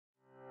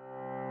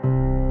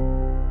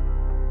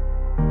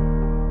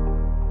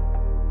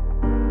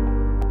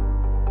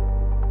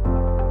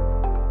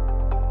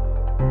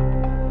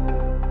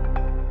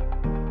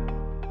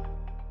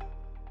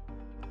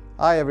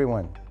Hi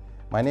everyone,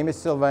 my name is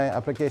Sylvain,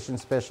 Application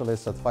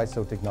Specialist at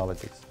FISO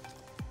Technologies.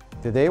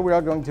 Today we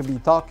are going to be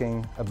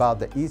talking about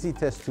the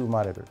EasyTest 2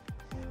 monitor,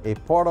 a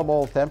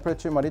portable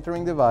temperature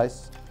monitoring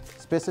device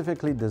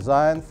specifically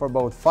designed for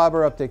both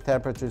fiber optic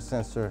temperature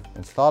sensor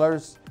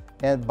installers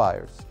and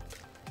buyers.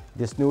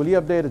 This newly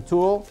updated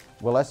tool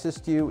will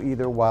assist you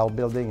either while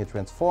building a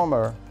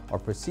transformer or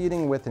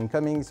proceeding with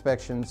incoming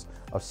inspections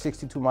of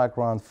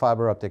 62-micron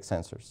fiber optic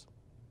sensors.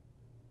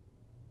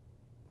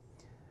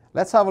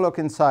 Let's have a look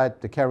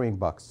inside the carrying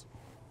box.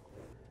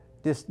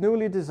 This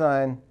newly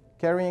designed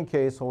carrying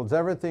case holds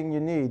everything you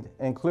need,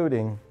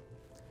 including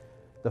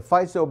the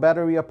FISO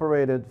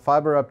battery-operated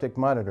fiber optic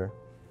monitor,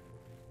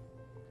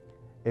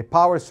 a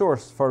power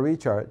source for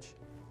recharge,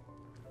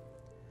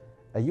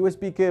 a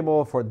USB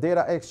cable for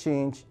data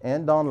exchange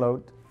and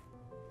download,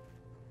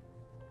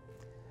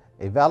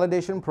 a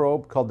validation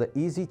probe called the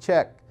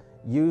EasyCheck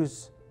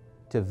used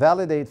to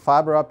validate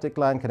fiber optic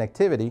line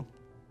connectivity,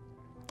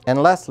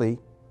 and lastly,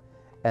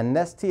 an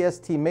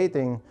STST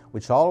mating,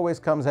 which always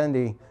comes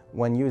handy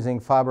when using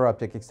fiber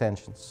optic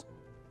extensions.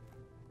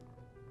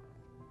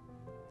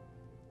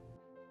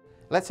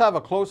 Let's have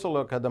a closer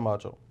look at the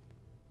module.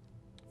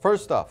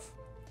 First off,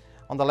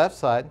 on the left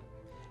side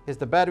is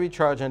the battery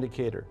charge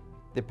indicator,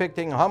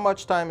 depicting how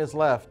much time is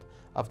left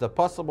of the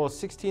possible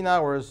 16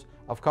 hours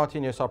of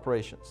continuous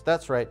operations.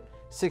 That's right,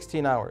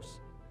 16 hours.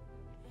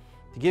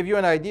 To give you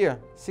an idea,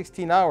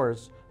 16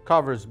 hours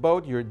covers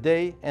both your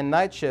day and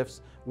night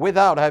shifts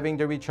without having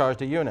to recharge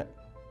the unit.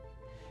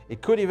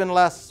 It could even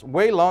last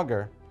way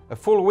longer, a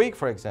full week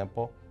for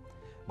example,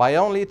 by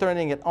only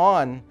turning it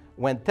on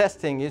when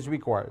testing is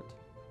required.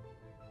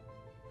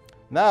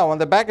 Now on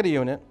the back of the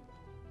unit,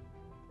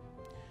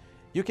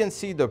 you can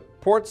see the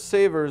Port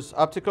Savers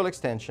optical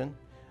extension,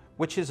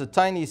 which is a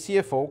tiny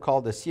CFO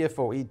called the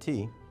CFO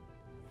ET.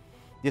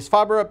 This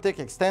fiber optic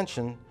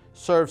extension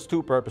serves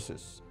two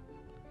purposes.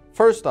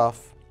 First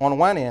off, on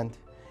one end,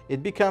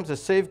 it becomes a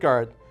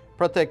safeguard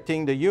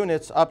protecting the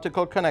unit's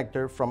optical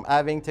connector from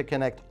having to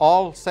connect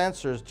all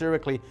sensors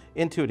directly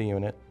into the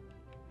unit.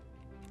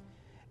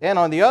 And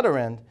on the other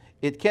end,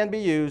 it can be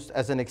used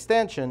as an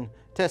extension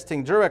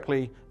testing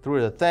directly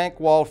through the tank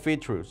wall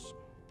feed-throughs.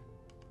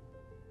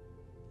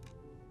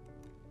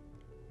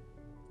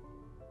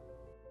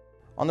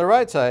 On the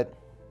right side,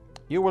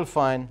 you will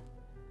find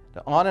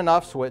the on and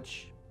off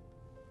switch,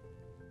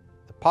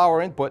 the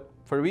power input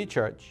for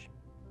recharge,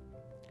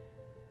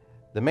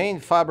 the main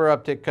fiber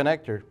optic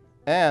connector,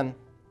 and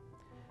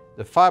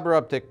the fiber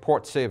optic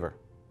port saver.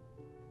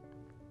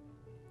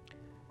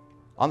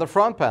 On the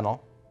front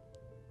panel,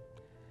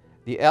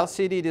 the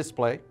LCD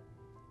display,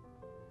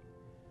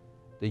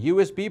 the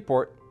USB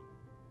port,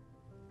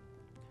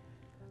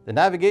 the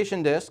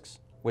navigation discs,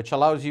 which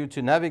allows you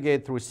to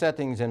navigate through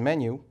settings and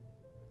menu,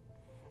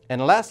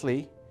 and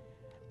lastly,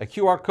 a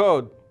QR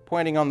code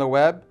pointing on the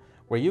web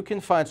where you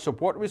can find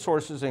support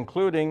resources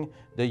including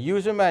the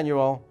user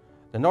manual,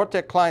 the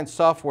Nortec client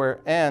software,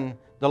 and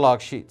the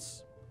log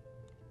sheets.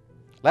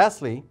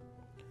 Lastly,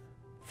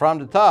 from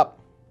the top,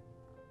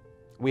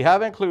 we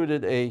have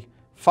included a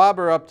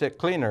fiber optic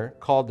cleaner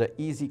called the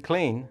Easy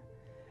Clean,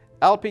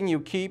 helping you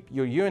keep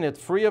your unit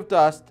free of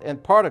dust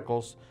and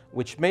particles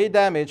which may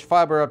damage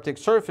fiber optic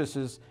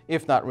surfaces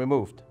if not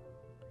removed.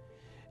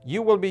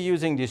 You will be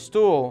using this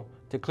tool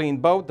to clean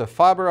both the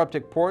fiber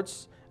optic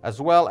ports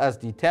as well as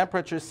the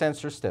temperature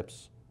sensor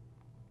steps.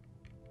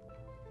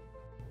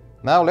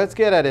 Now let's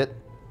get at it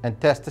and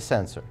test the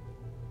sensor.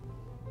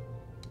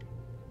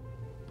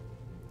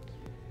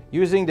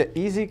 Using the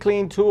Easy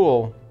Clean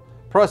tool,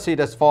 proceed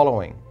as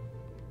following.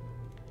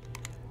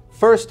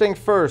 First thing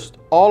first,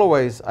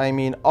 always, I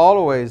mean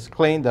always,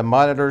 clean the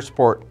monitor's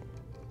port.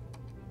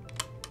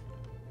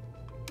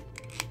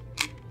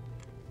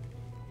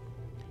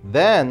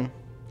 Then,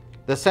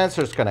 the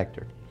sensor's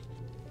connector.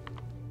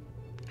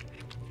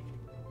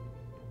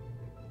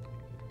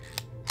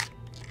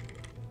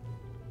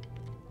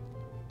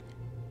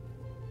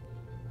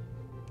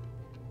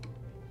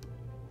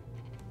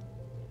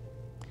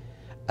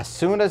 As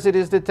soon as it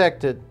is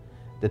detected,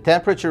 the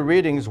temperature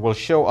readings will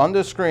show on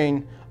the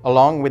screen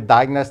along with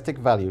diagnostic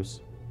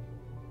values.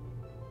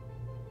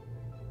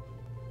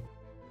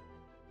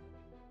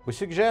 We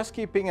suggest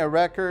keeping a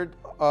record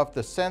of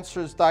the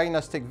sensor's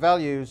diagnostic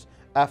values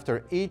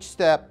after each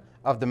step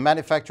of the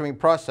manufacturing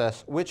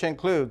process, which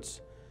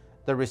includes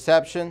the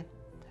reception,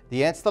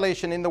 the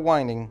installation in the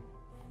winding,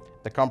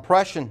 the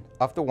compression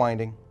of the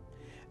winding,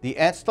 the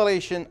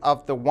installation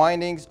of the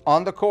windings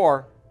on the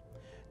core,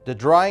 the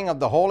drying of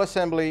the whole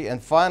assembly,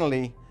 and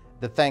finally,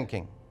 the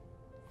tanking.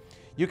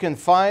 You can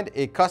find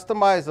a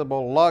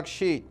customizable log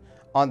sheet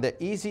on the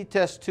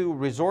EasyTest 2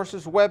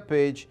 resources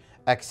webpage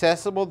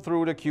accessible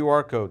through the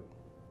QR code.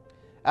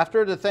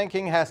 After the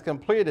tanking has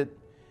completed,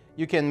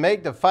 you can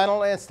make the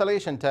final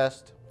installation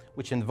test,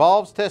 which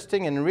involves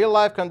testing in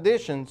real-life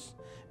conditions,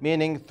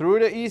 meaning through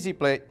the easy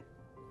plate,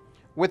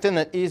 within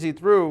an easy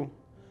through,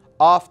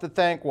 off the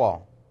tank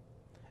wall.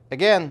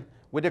 Again,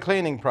 with the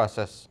cleaning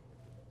process.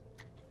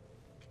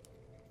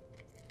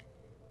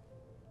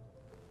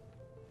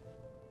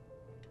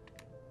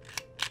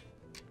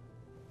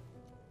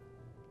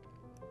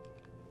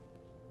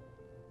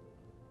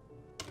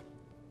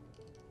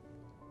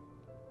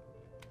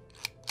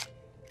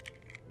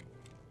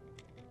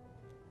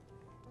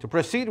 To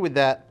proceed with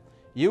that,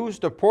 use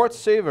the port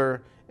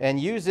saver and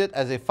use it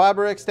as a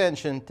fiber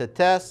extension to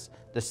test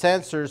the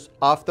sensors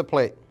off the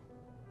plate.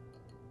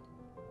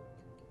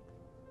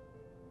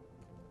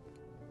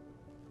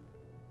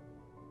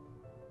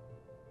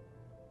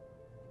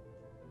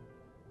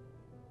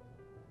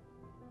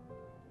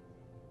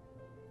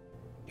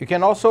 You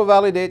can also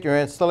validate your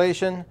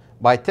installation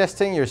by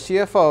testing your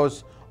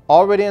CFOs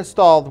already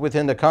installed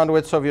within the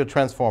conduits of your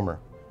transformer.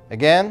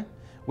 Again,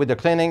 with the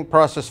cleaning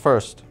process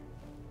first.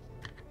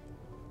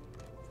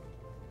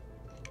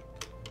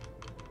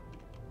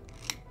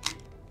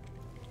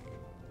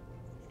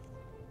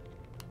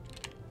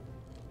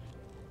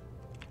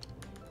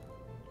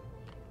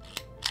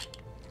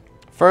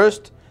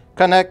 First,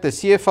 connect the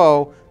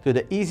CFO to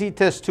the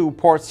EasyTest 2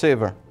 port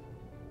saver.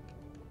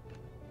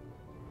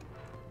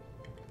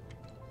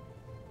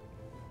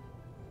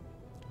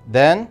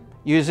 Then,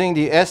 using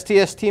the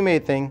STST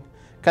mating,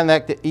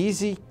 connect the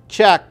Easy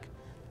Check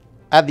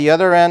at the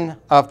other end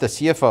of the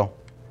CFO.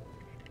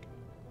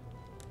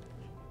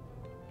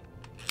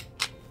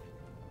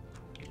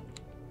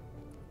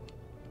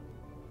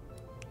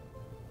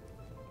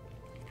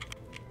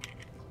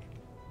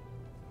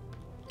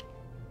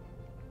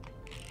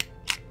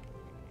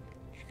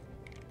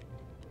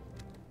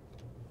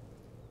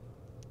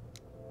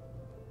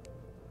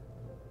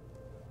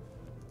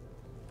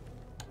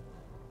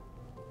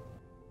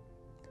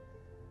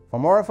 For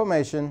more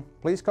information,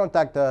 please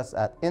contact us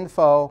at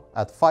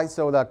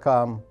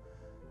info@fiso.com.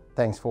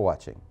 Thanks for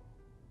watching.